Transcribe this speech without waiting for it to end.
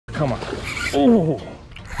come on. Oh,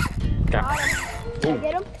 got him. Did I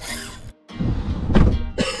get him?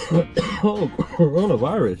 Oh,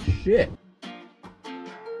 coronavirus, shit.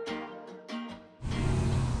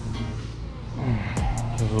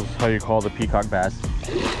 This is how you call the peacock bass.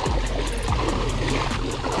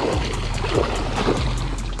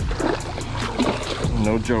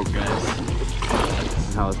 No joke, guys. This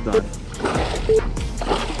is how it's done.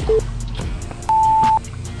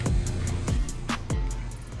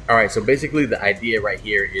 All right, so basically the idea right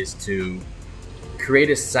here is to create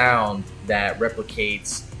a sound that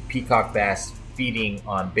replicates peacock bass feeding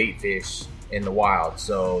on bait fish in the wild.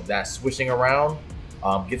 So that swishing around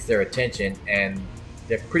gets their attention, and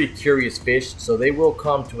they're pretty curious fish, so they will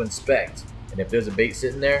come to inspect. And if there's a bait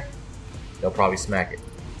sitting there, they'll probably smack it.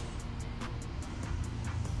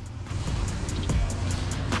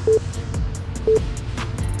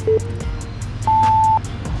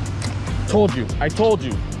 I told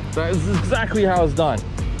you. That is exactly how it's done.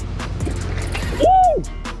 Woo!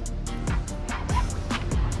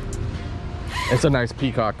 It's a nice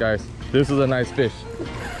peacock, guys. This is a nice fish.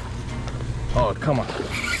 Oh, come on.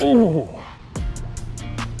 Ooh.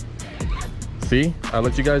 See, I'll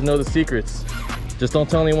let you guys know the secrets. Just don't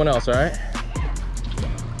tell anyone else, all right?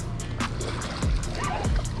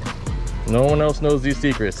 No one else knows these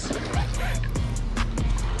secrets.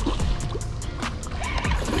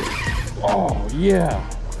 Oh, yeah.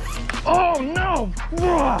 Oh, no!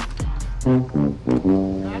 Ah.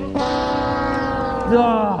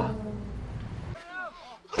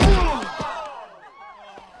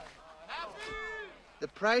 The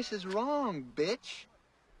price is wrong, bitch.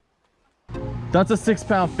 That's a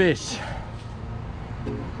 6-pound fish.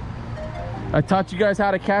 I taught you guys how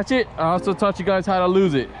to catch it. I also taught you guys how to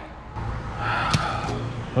lose it.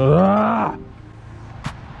 Ah.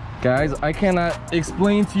 Guys, I cannot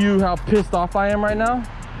explain to you how pissed off I am right now.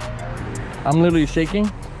 I'm literally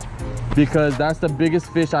shaking because that's the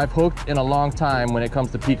biggest fish I've hooked in a long time when it comes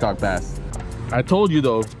to peacock bass. I told you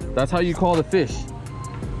though, that's how you call the fish.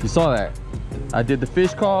 You saw that. I did the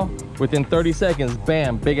fish call, within 30 seconds,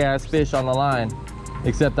 bam, big ass fish on the line.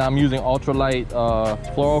 Except I'm using ultralight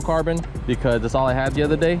fluorocarbon because that's all I had the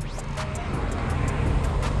other day.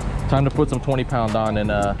 Time to put some 20-pound on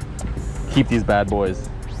and keep these bad boys.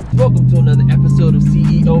 Welcome to another episode of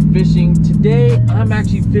CEO Fishing. Today, I'm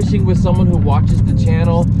actually fishing with someone who watches the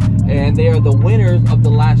channel, and they are the winners of the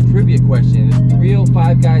last trivia question. It's the real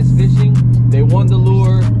 5 guys fishing. They won the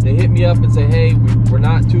lure. They hit me up and say, hey, we're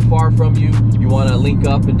not too far from you. You want to link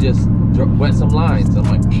up and just wet some lines? I'm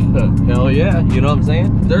like, hell yeah, you know what I'm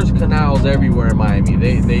saying? There's canals everywhere in Miami.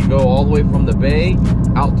 They go all the way from the bay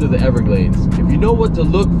out to the Everglades. If you know what to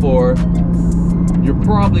look for, you're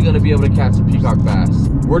probably going to be able to catch some peacock bass.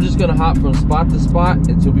 We're just going to hop from spot to spot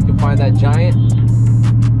until we can find that giant.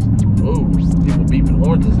 Oh, people beeping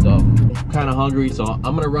horns and stuff. I'm kind of hungry, so I'm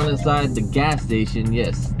going to run inside the gas station.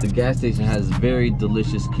 Yes, the gas station has very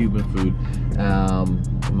delicious Cuban food.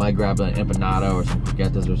 I might grab an empanada or some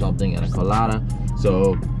croquetas or something and a colada.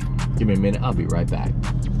 So give me a minute, I'll be right back.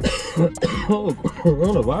 Oh,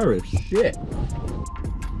 coronavirus, shit.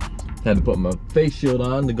 Had to put my face shield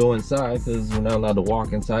on to go inside because we're not allowed to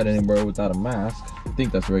walk inside anywhere without a mask. I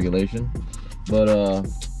think that's regulation. But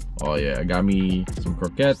oh yeah, I got me some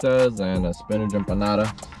croquetas and a spinach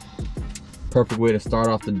empanada. Perfect way to start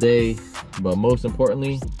off the day. But most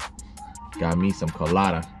importantly, got me some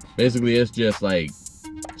colada. Basically, it's just like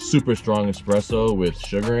super strong espresso with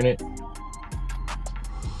sugar in it.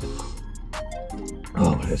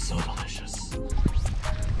 Oh, it's so delicious.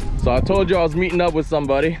 So I told you I was meeting up with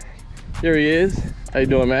somebody. Here he is. How you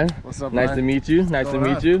doing, man? What's up, Nice man? to meet you. Nice to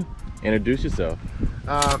meet you. Introduce yourself.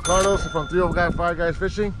 Carlos from 5 Guys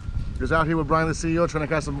Fishing. Just out here with Brian, the CEO, trying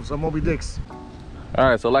to catch some Moby Dicks. All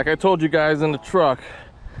right, so like I told you guys in the truck,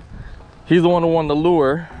 he's the one who won the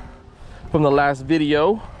lure from the last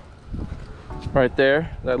video. Right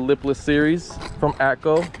there, that lipless series from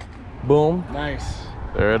Atco. Boom. Nice.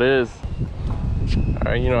 There it is.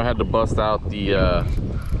 All right, you know, I had to bust out the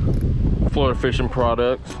Florida fishing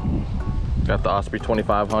product. Got the Osprey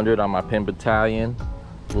 2500 on my pin battalion.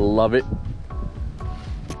 Love it.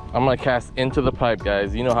 I'm gonna cast into the pipe,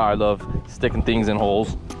 guys. You know how I love sticking things in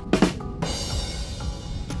holes.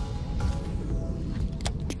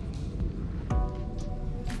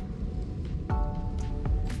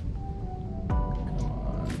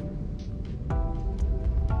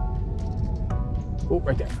 Oh,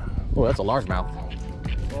 right there. Oh, that's a largemouth.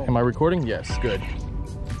 Oh. Am I recording? Yes, good.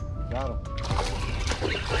 Got him.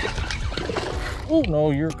 Oh,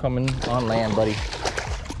 no, you're coming on land, buddy.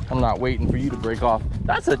 I'm not waiting for you to break off.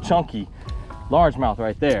 That's a chunky largemouth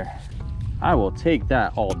right there. I will take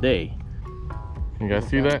that all day. You guys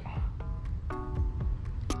see that?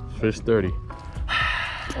 Fish 30.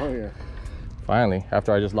 Oh yeah. Finally,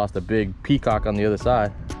 after I just lost a big peacock on the other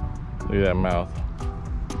side. Look at that mouth.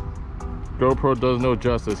 GoPro does no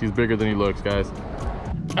justice. He's bigger than he looks, guys.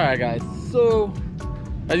 All right, guys. So,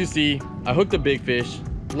 as you see, I hooked a big fish,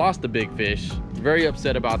 lost a big fish. Very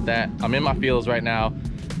upset about that. I'm in my feels right now.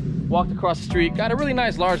 Walked across the street, got a really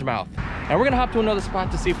nice largemouth. And we're gonna hop to another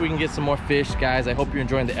spot to see if we can get some more fish, guys. I hope you're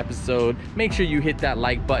enjoying the episode. Make sure you hit that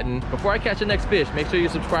like button. Before I catch the next fish, make sure you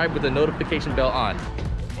subscribe with the notification bell on.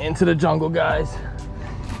 Into the jungle, guys.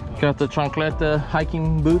 Got the chancleta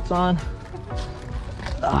hiking boots on.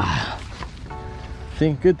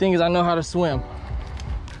 Good thing is I know how to swim.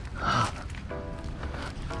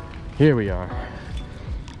 Here we are.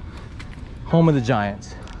 Home of the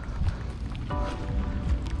giants.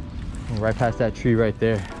 Right past that tree right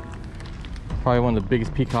there. Probably one of the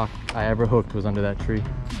biggest peacock I ever hooked was under that tree.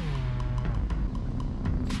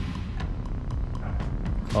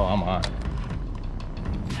 Oh, I'm on.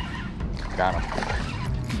 Got him.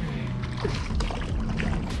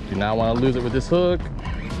 Do not want to lose it with this hook.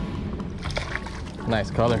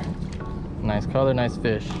 Nice color. Nice color, nice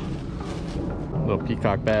fish. Little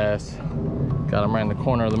peacock bass. Got him right in the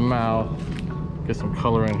corner of the mouth. Get some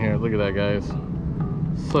color in here. Look at that, guys.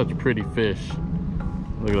 Such pretty fish.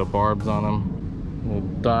 Look at the barbs on them. Little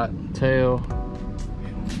dot tail.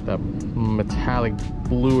 That metallic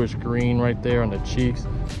bluish green right there on the cheeks.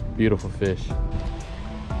 Beautiful fish.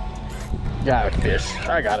 Got a fish.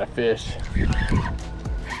 I got a fish.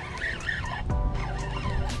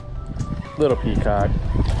 Little peacock.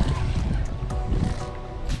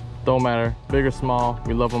 Don't matter, big or small,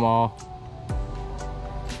 we love them all.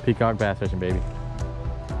 Peacock bass fishing, baby.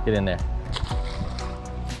 Get in there.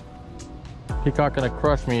 Peacock gonna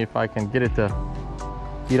crush me if I can get it to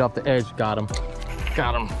eat off the edge. Got him.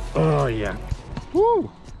 Got him. Oh yeah. Woo!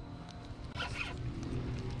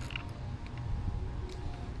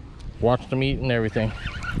 Watch them eat and everything.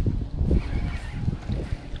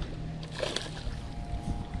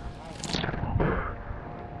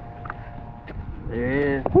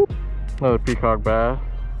 Yeah. Another peacock bass.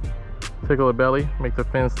 Tickle the belly, make the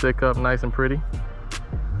fins stick up nice and pretty.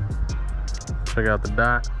 Check out the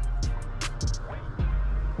dot.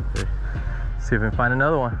 Okay. See if we can find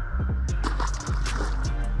another one.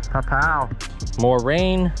 Pow pow. More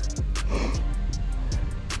rain.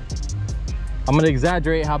 I'm gonna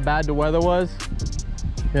exaggerate how bad the weather was,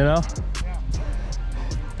 you know?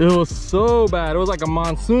 It was so bad. It was like a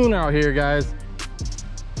monsoon out here, guys.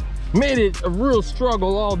 Made it a real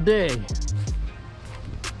struggle all day.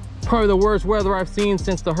 Probably the worst weather I've seen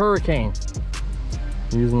since the hurricane.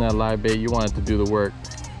 Using that live bait, you want it to do the work.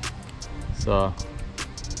 So,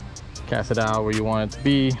 cast it out where you want it to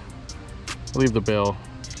be. Leave the bill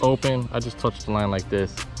open. I just touch the line like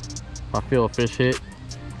this. If I feel a fish hit,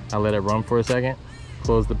 I let it run for a second.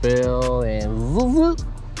 Close the bill and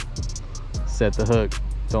set the hook.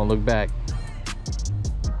 Don't look back.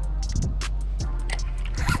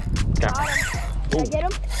 Got him. Can I get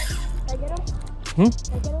him? Can I get him? Hmm?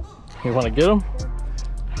 Can I get him? You want to get him?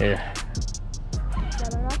 Here.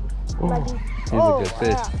 Ooh, he's a good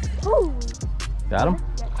fish. Yeah. Got him?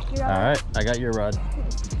 Yeah, all right, I got your rod.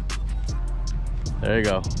 There you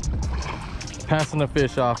go. Passing the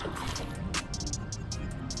fish off.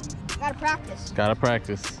 Gotta practice. Gotta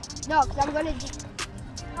practice. No, because I'm gonna just.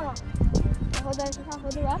 Come on.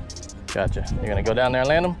 Hold the rod. Gotcha. You're gonna go down there and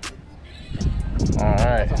land them? All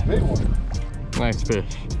right. That's a big one. Nice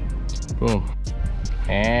fish. Boom.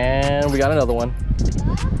 And we got another one.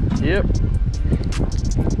 Yep.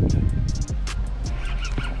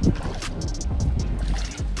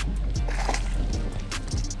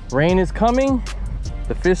 Rain is coming.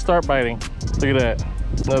 The fish start biting. Look at that.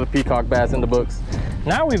 Another peacock bass in the books.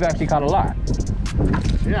 Now we've actually caught a lot.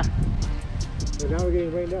 Yeah. So now we're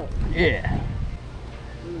getting rained out. Yeah.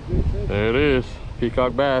 There it is.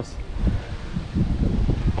 Peacock bass.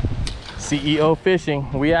 CEO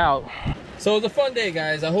fishing. We out. So it was a fun day,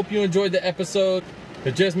 guys. I hope you enjoyed the episode.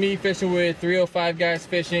 It's just me fishing with 305 Guys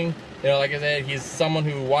Fishing. You know, like I said, he's someone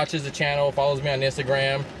who watches the channel, follows me on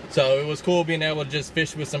Instagram. So it was cool being able to just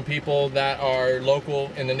fish with some people that are local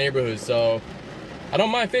in the neighborhood. So I don't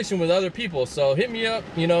mind fishing with other people. So hit me up,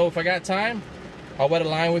 you know, if I got time, I'll wet a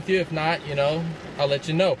line with you. If not, you know, I'll let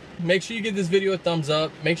you know. Make sure you give this video a thumbs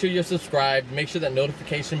up. Make sure you're subscribed. Make sure that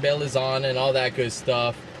notification bell is on and all that good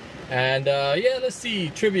stuff. And yeah, let's see,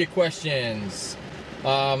 trivia questions.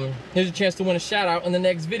 Here's a chance to win a shout out in the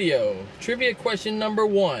next video. Trivia question number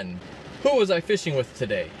 1. Who was I fishing with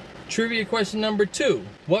today? Trivia question number 2.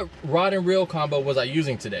 What rod and reel combo was I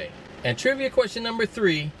using today? And trivia question number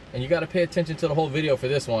 3, and you got to pay attention to the whole video for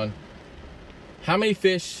this one. How many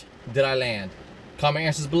fish did I land? Comment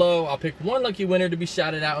answers below. I'll pick one lucky winner to be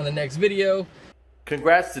shouted out in the next video.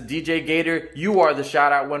 Congrats to DJ Gator. You are the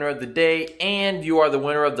shout out winner of the day, and you are the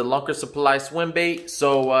winner of the Lunker Supply swim bait.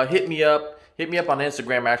 So hit me up on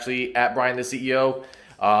Instagram, actually, at Brian the CEO.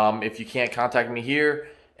 If you can't contact me here,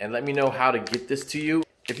 and let me know how to get this to you.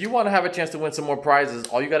 If you want to have a chance to win some more prizes,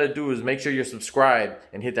 all you got to do is make sure you're subscribed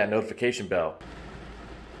and hit that notification bell.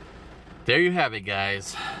 There you have it,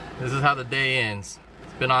 guys. This is how the day ends.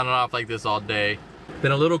 It's been on and off like this all day.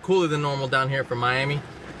 Been a little cooler than normal down here from Miami,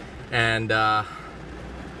 and the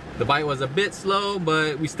bite was a bit slow,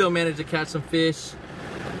 but we still managed to catch some fish.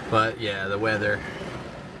 But yeah, the weather,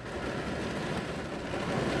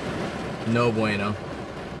 no bueno.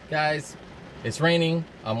 Guys, it's raining,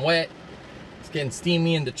 I'm wet, it's getting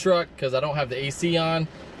steamy in the truck because I don't have the AC on.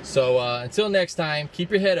 So until next time,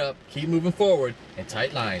 keep your head up, keep moving forward, and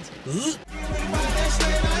tight lines. Zzz.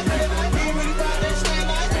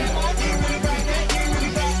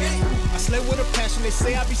 Slay with a passion, they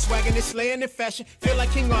say I be swagging, they slaying in fashion. Feel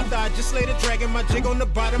like King Arthur, I just slay the dragon. My jig on the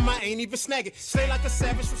bottom, I ain't even snagging. Slay like a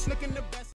savage, from slicking the best.